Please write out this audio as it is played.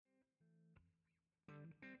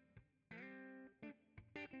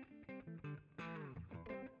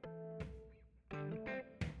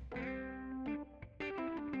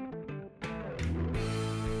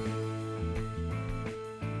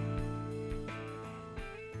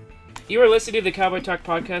You are listening to the Cowboy Talk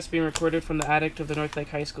podcast being recorded from the attic of the North Lake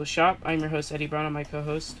High School shop. I'm your host, Eddie Brown, and my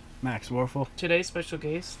co-host, Max Warfel. Today's special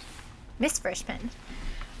guest, Miss Frischman.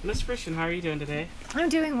 Miss Frischman. How are you doing today? I'm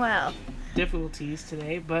doing well. Difficulties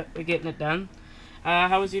today, but we're getting it done.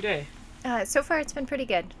 How was your day? So far, it's been pretty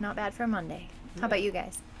good. Not bad for a Monday. How about you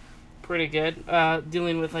guys? Pretty good.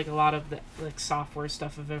 Dealing with like a lot of the like software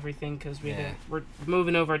stuff of everything because we're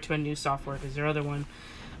moving over to a new software because their other one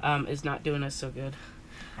is not doing us so good.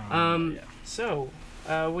 So,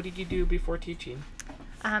 what did you do before teaching?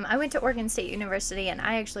 I went to Oregon State University, and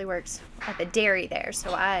I actually worked at the dairy there.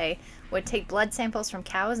 So I would take blood samples from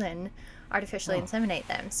cows and artificially inseminate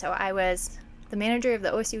them. So I was the manager of the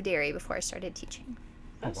OSU dairy before I started teaching.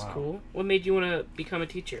 That's cool. What made you want to become a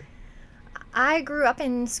teacher? I grew up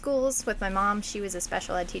in schools with my mom. She was a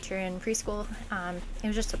special ed teacher in preschool. It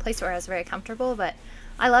was just a place where I was very comfortable, but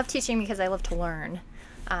I love teaching because I love to learn.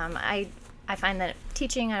 I find that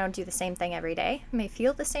teaching, I don't do the same thing every day. It may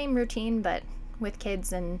feel the same routine, but with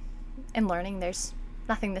kids and learning, there's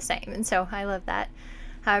nothing the same. And so I love that.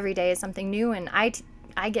 How every day is something new, and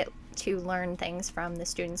I get to learn things from the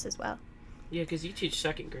students as well. Yeah, because you teach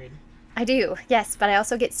second grade. I do, yes, but I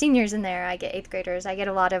also get seniors in there. I get 8th graders. I get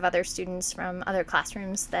a lot of other students from other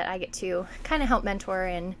classrooms that I get to kind of help mentor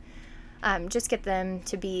and just get them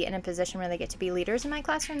to be in a position where they get to be leaders in my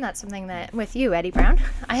classroom. That's something that, with you, Eddie Brown,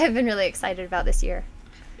 I have been really excited about this year.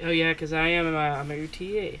 Oh, yeah, because I'm a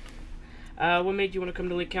TA. What made you want to come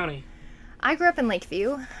to Lake County? I grew up in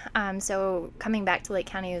Lakeview, so coming back to Lake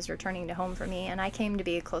County was returning to home for me, and I came to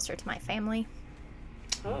be closer to my family.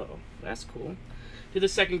 Oh, that's cool. Do the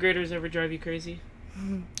second graders ever drive you crazy?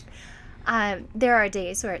 There are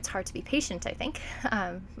days where it's hard to be patient, I think.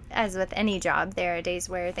 As with any job, there are days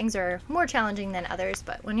where things are more challenging than others,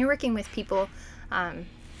 but when you're working with people,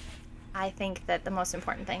 I think that the most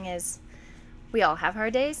important thing is we all have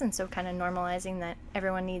hard days, and so kind of normalizing that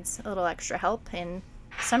everyone needs a little extra help, and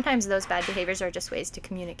sometimes those bad behaviors are just ways to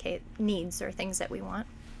communicate needs or things that we want.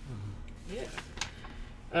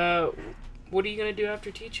 Yeah. What are you going to do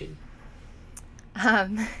after teaching?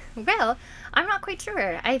 Well, I'm not quite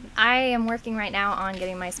sure. I am working right now on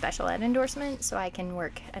getting my special ed endorsement so I can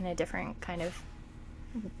work in a different kind of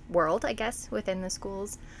world, I guess, within the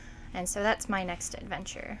schools. And so that's my next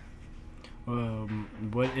adventure.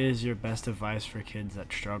 What is your best advice for kids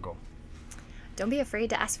that struggle? Don't be afraid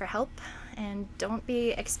to ask for help, and don't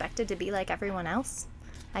be expected to be like everyone else.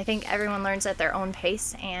 I think everyone learns at their own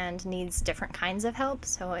pace and needs different kinds of help.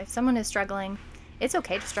 So if someone is struggling, it's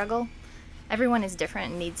okay to struggle. Everyone is different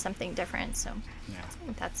and needs something different, so Yeah. I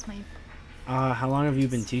think that's my... How long have you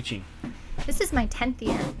been teaching? This is my 10th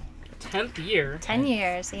year. 10th year? 10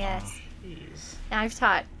 years, yes. Jeez. And I've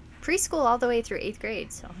taught preschool all the way through 8th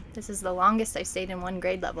grade, so this is the longest I've stayed in one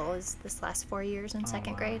grade level is this last 4 years in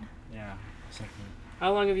second grade. Yeah, second.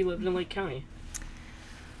 How long have you lived in Lake County?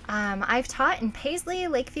 I've taught in Paisley,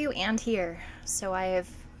 Lakeview, and here. So I have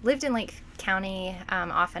lived in Lake County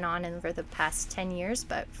off and on over the past 10 years,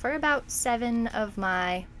 but for about 7 of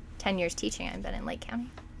my 10 years teaching, I've been in Lake County.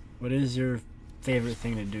 What is your favorite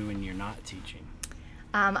thing to do when you're not teaching?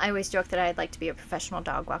 I always joke that I'd like to be a professional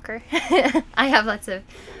dog walker. I have lots of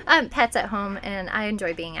pets at home, and I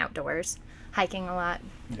enjoy being outdoors, hiking a lot,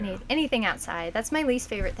 anything outside. That's my least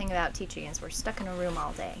favorite thing about teaching is we're stuck in a room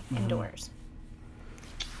all day, indoors.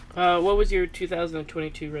 What was your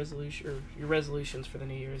 2022 resolution, or your resolutions for the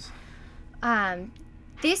New Year's?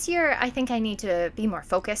 This year, I think I need to be more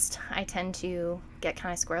focused. I tend to get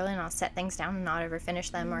kind of squirrely, and I'll set things down and not ever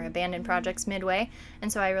finish them or abandon projects midway.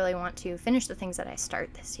 And so I really want to finish the things that I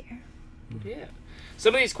start this year. Yeah.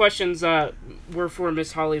 Some of these questions were for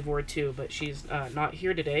Miss Holly Vore too, but she's not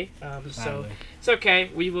here today. So it's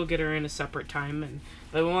okay. We will get her in a separate time,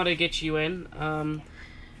 but we want to get you in. Do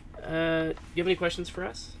you have any questions for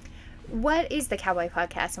us? What is the Cowboy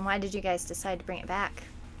Podcast, and why did you guys decide to bring it back?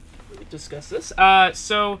 We discuss this.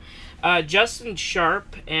 So Justin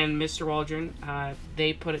Sharp and Mr. Waldron,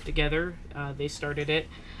 they put it together. They started it.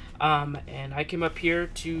 And I came up here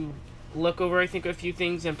to look over, I think, a few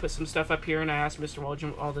things and put some stuff up here. And I asked Mr.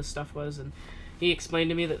 Waldron what all this stuff was. And he explained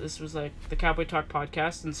to me that this was like the Cowboy Talk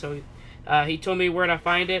podcast. And so he told me where to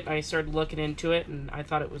find it. I started looking into it, and I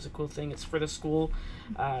thought it was a cool thing. It's for the school,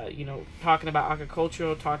 talking about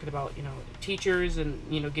agricultural, talking about, teachers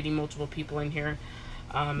and, getting multiple people in here.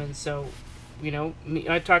 And so,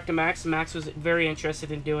 I talked to Max, and Max was very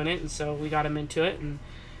interested in doing it. And so we got him into it, and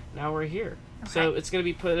now we're here. Okay. So it's going to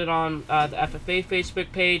be put on the FFA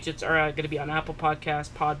Facebook page. It's going to be on Apple Podcasts,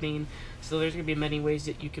 Podbean. So there's going to be many ways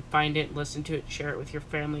that you could find it, listen to it, share it with your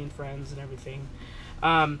family and friends and everything.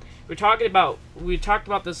 We talked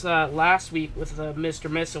about this last week with Mr.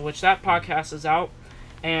 Missile, which that podcast is out,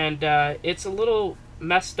 and it's a little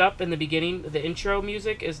messed up in the beginning. The intro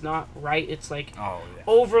music is not right. It's like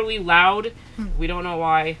overly loud. We don't know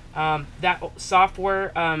why. That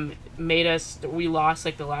software we lost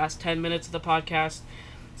like the last 10 minutes of the podcast.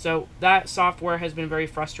 So that software has been very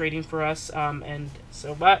frustrating for us.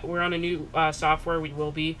 But we're on a new software.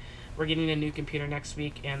 We're getting a new computer next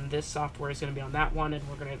week, and this software is going to be on that one, and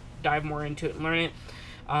we're going to dive more into it and learn it.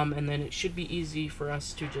 And then it should be easy for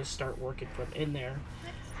us to just start working from in there.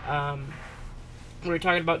 We were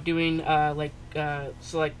talking about doing I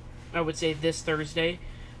would say this Thursday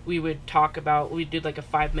we did like a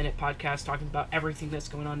 5-minute podcast talking about everything that's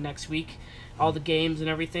going on next week, all the games and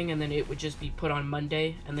everything, and then it would just be put on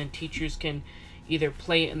Monday, and then teachers can either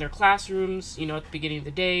play it in their classrooms, at the beginning of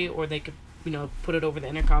the day, or they could put it over the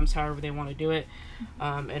intercoms, however they want to do it.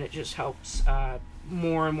 And it just helps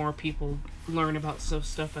more and more people learn about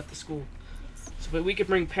stuff at the school. But we could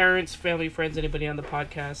bring parents, family, friends, anybody on the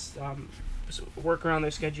podcast, work around their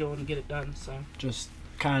schedule and get it done. So just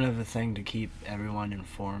kind of a thing to keep everyone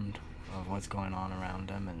informed of what's going on around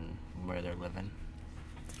them and where they're living.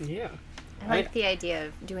 Yeah. I like the idea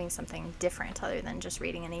of doing something different other than just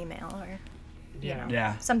reading an email or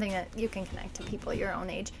something that you can connect to people your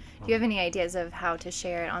own age. Do you have any ideas of how to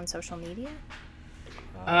share it on social media?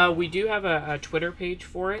 We do have a Twitter page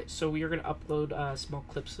for it, so we are going to upload small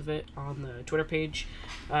clips of it on the Twitter page,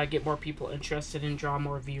 get more people interested and draw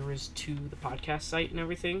more viewers to the podcast site and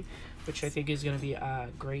everything, which I think is going to be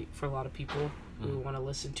great for a lot of people who want to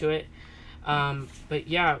listen to it. But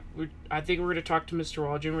yeah, I think we're going to talk to Mr.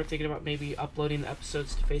 Waldron. We're thinking about maybe uploading the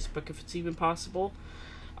episodes to Facebook if it's even possible.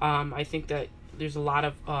 I think that there's a lot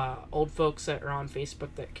of old folks that are on Facebook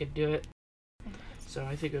that could do it, so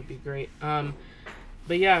I think it would be great.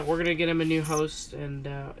 But yeah, we're gonna get him a new host, and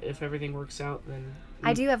if everything works out, then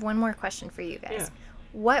I do have one more question for you guys. Yeah.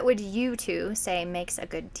 What would you two say makes a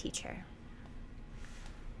good teacher?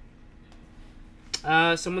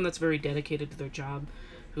 Someone that's very dedicated to their job,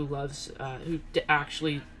 who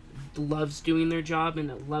actually loves doing their job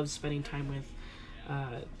and loves spending time with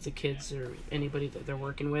the kids or anybody that they're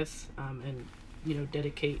working with, and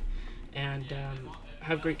dedicate and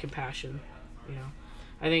have great compassion.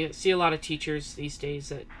 I see a lot of teachers these days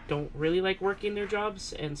that don't really like working their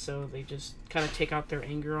jobs, and so they just kind of take out their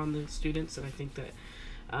anger on the students. And I think that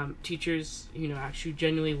teachers, actually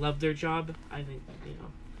genuinely love their job. I think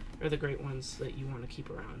are the great ones that you want to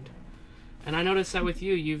keep around. And I noticed that with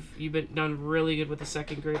you. You've been done really good with the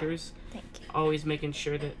second graders. Thank you. Always making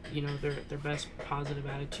sure that their best positive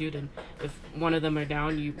attitude, and if one of them are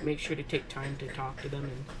down, you make sure to take time to talk to them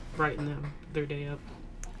and brighten their day up.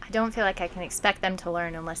 I don't feel like I can expect them to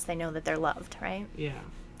learn unless they know that they're loved, right? Yeah.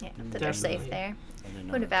 Yeah, that Definitely. they're safe there.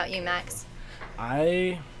 What about you, Max?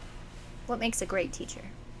 What makes a great teacher?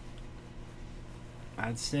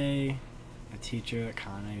 I'd say a teacher that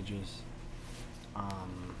kind of just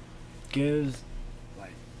gives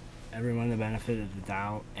like everyone the benefit of the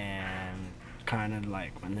doubt, and kind of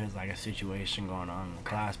like when there's like a situation going on in the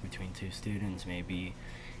class between two students, maybe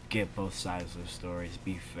get both sides of the stories,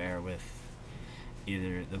 be fair with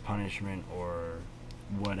either the punishment or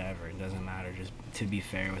whatever, it doesn't matter, just to be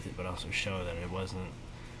fair with it, but also show that it wasn't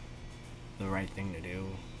the right thing to do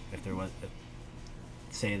if there was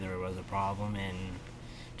a problem, and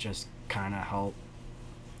just kind of help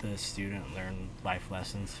the student learn life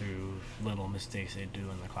lessons through little mistakes they do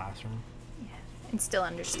in the classroom. Yeah. And still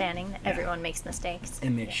understanding that everyone makes mistakes.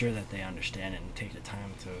 And make sure that they understand it and take the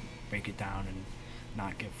time to break it down and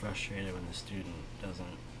not get frustrated when the student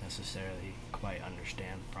doesn't necessarily quite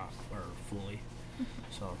understand fully.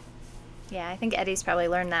 So yeah, I think Eddie's probably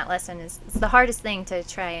learned that lesson. It's the hardest thing to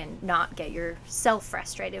try and not get yourself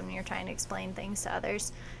frustrated when you're trying to explain things to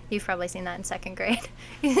others. You've probably seen that in second grade.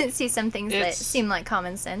 You see some things that seem like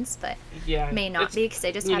common sense, but may not be because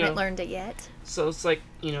they just haven't learned it yet. So it's like,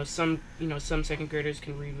 some second graders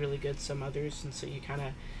can read really good, some others, and so you kind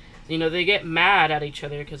of, they get mad at each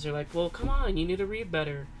other because they're like, well, come on, you need to read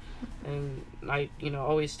better. And I,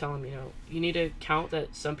 always tell them, you need to count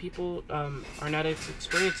that some people are not as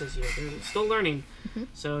experienced as you. They're still learning. Mm-hmm.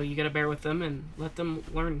 So you got to bear with them and let them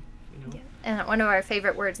learn, Yeah. And one of our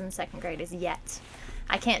favorite words in second grade is yet.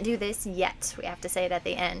 I can't do this yet. We have to say it at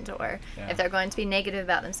the end. Or if they're going to be negative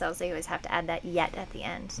about themselves, they always have to add that yet at the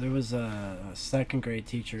end. There was a second grade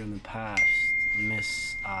teacher in the past,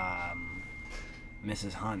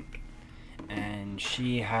 Mrs. Hunt. And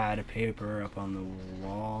she had a paper up on the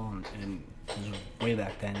wall, and it was way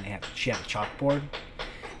back then. She had a chalkboard,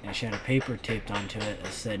 and she had a paper taped onto it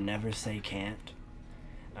that said "Never say can't."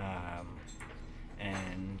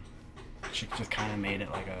 and she just kind of made it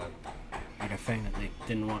like a thing that they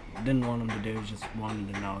didn't want them to do. Just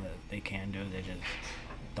wanted to know that they can do it. They just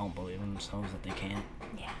don't believe in themselves that they can't.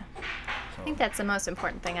 Yeah. So I think that's the most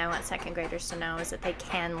important thing I want second graders to know, is that they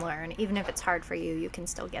can learn. Even if it's hard for you, you can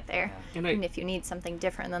still get there. And Even if you need something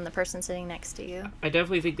different than the person sitting next to you. I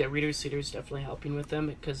definitely think that Reader's Theater is definitely helping with them,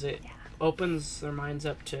 because it opens their minds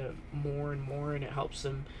up to more and more, and it helps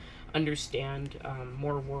them understand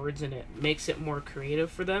more words, and it makes it more creative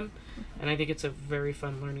for them. And I think it's a very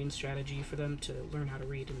fun learning strategy for them to learn how to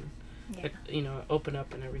read and open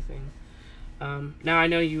up and everything. Now I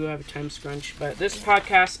know you have a time scrunch, but this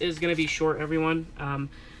podcast is going to be short, everyone,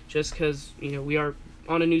 just because we are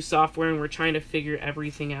on a new software and we're trying to figure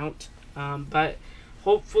everything out. But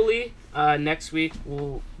hopefully next week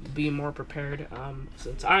we'll be more prepared,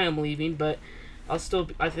 since I am leaving. But I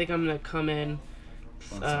think I'm going to come in.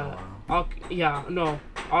 I think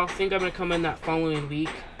I'm going to come in that following week,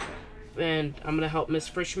 and I'm going to help Miss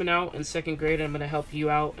Frischman out in second grade. I'm going to help you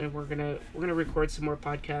out, and we're going to record some more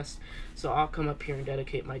podcasts. So I'll come up here and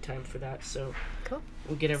dedicate my time for that. So Cool.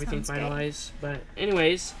 We'll get everything Sounds finalized. But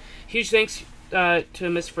anyways, huge thanks to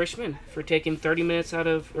Miss Frischman for taking 30 minutes out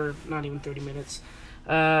of, or not even 30 minutes,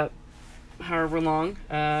 however long,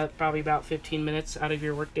 probably about 15 minutes out of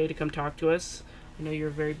your workday to come talk to us. I know you're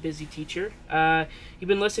a very busy teacher. You've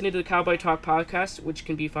been listening to the Cowboy Talk podcast, which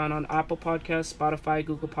can be found on Apple Podcasts, Spotify,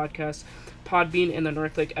 Google Podcasts, Podbean, and the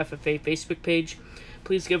Northlake FFA Facebook page.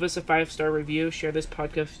 Please give us a 5-star review. Share this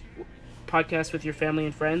podcast with your family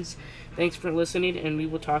and friends. Thanks for listening, and we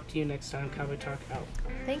will talk to you next time. Cowboy Talk out.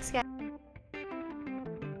 Thanks, guys.